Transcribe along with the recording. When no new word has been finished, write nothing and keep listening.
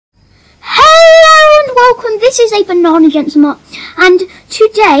welcome. This is a Banana Gentleman, and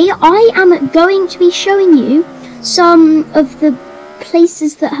today I am going to be showing you some of the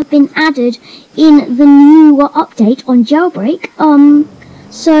places that have been added in the new update on Jailbreak.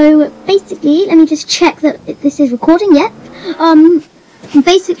 So basically, let me just check that this is recording. Yep.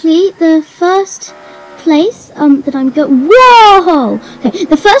 Basically, the first place that I'm going. Whoa! Okay,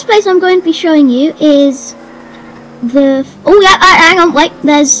 the first place I'm going to be showing you is the. Oh yeah, hang on, wait.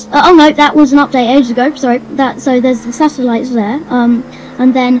 There's. Oh no, that was an update ages ago. Sorry. So there's the satellites there.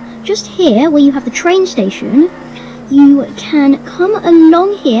 And then just here, where you have the train station, you can come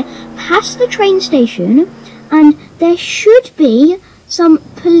along here, past the train station, and there should be some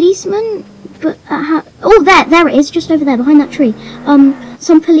policemen. But oh, there it is, just over there behind that tree.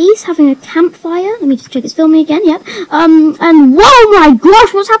 Some police having a campfire. Let me just check it's filming again. Yep. And whoa, my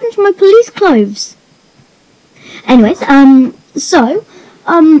gosh, what's happened to my police clothes? Anyways,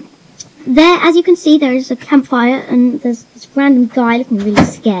 there, as you can see, there is a campfire, and there's this random guy looking really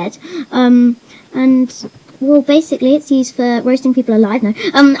scared. And well, basically, it's used for roasting people alive. No,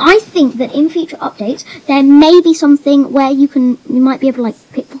 I think that in future updates there may be something where you might be able to like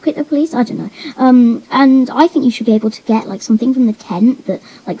pickpocket the police. I don't know. And I think you should be able to get like something from the tent, that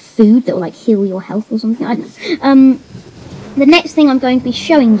like food that will like heal your health or something. I don't know. The next thing I'm going to be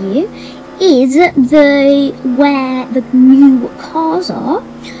showing you is where the new cars are,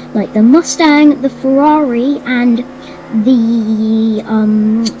 like the Mustang, the Ferrari, and the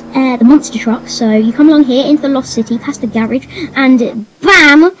monster truck. So you come along here into the Lost City, past the garage, and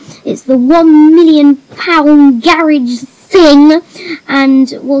bam! It's the £1 million garage thing.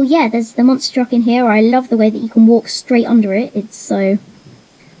 And well, yeah, there's the monster truck in here. I love the way that you can walk straight under it. It's so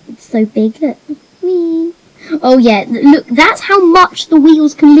big. Look, whee. Oh yeah, look, that's how much the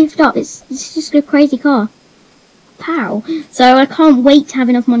wheels can lift up. It's just a crazy car. Pow! So I can't wait to have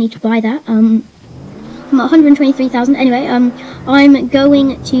enough money to buy that. I'm at 123,000. Anyway, I'm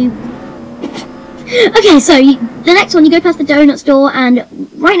going to. Okay, so the next one, you go past the donut store, and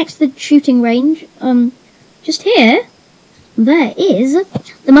right next to the shooting range, just here, there is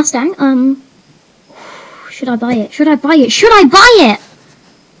the Mustang. Should I buy it? Should I buy it? Should I buy it?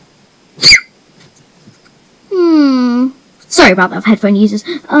 Sorry about that, headphone users.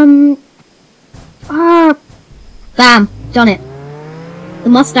 Bam, done it. The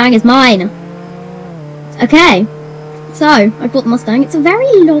Mustang is mine. Okay, so I bought the Mustang. It's a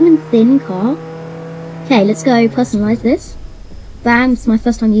very long and thin car. Okay, let's go personalize this. Bam, it's my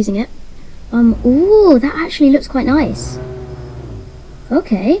first time using it. Ooh, that actually looks quite nice.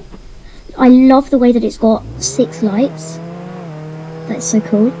 Okay, I love the way that it's got 6 lights. That's so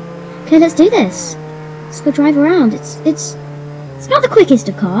cool. Okay, let's do this. Let's go drive around. It's not the quickest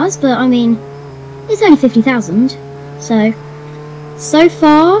of cars, but I mean, it's only 50,000. So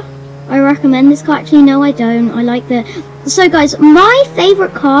far, I recommend this car. Actually, no, I don't. I like the. So, guys, my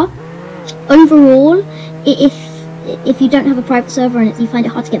favourite car overall, if you don't have a private server and you find it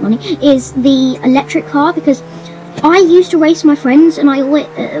hard to get money, is the electric car, because I used to race my friends, and I always,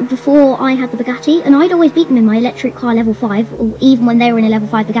 before I had the Bugatti, and I'd always beat them in my electric car level 5, or even when they were in a level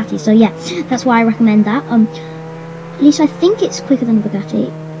 5 Bugatti. So yeah, that's why I recommend that. At least I think it's quicker than a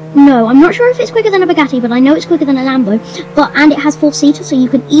Bugatti. No, I'm not sure if it's quicker than a Bugatti, but I know it's quicker than a Lambo. And it has 4-seater, so you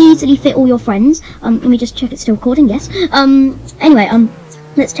can easily fit all your friends. Let me just check it's still recording. Yes. Anyway,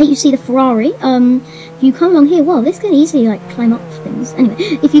 let's take you to see the Ferrari. If you come along here, well, this can easily like climb up things. Anyway,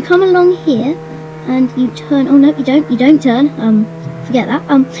 if you come along here and you turn, oh no, you don't turn. Forget that.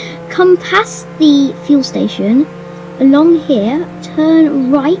 Come past the fuel station, along here,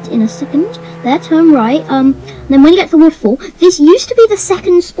 turn right in a second. There, turn right. And then when you get to the waterfall, this used to be the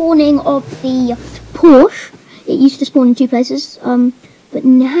second spawning of the Porsche. It used to spawn in 2 places. But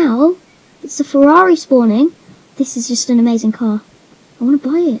now it's the Ferrari spawning. This is just an amazing car. I want to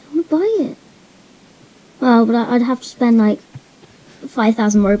buy it. I want to buy it. Well, but I'd have to spend like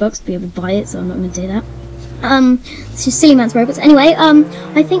 5,000 Robux to be able to buy it, so I'm not going to do that. It's just silly man's Robux. Anyway,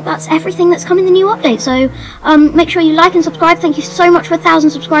 I think that's everything that's come in the new update. So, make sure you like and subscribe. Thank you so much for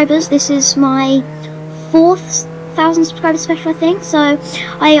 1,000 subscribers. This is my 4th 1,000 subscriber special, I think. So,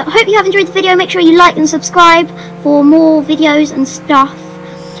 I hope you have enjoyed the video. Make sure you like and subscribe for more videos and stuff.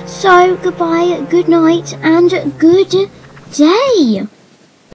 So, goodbye, good night, and good day.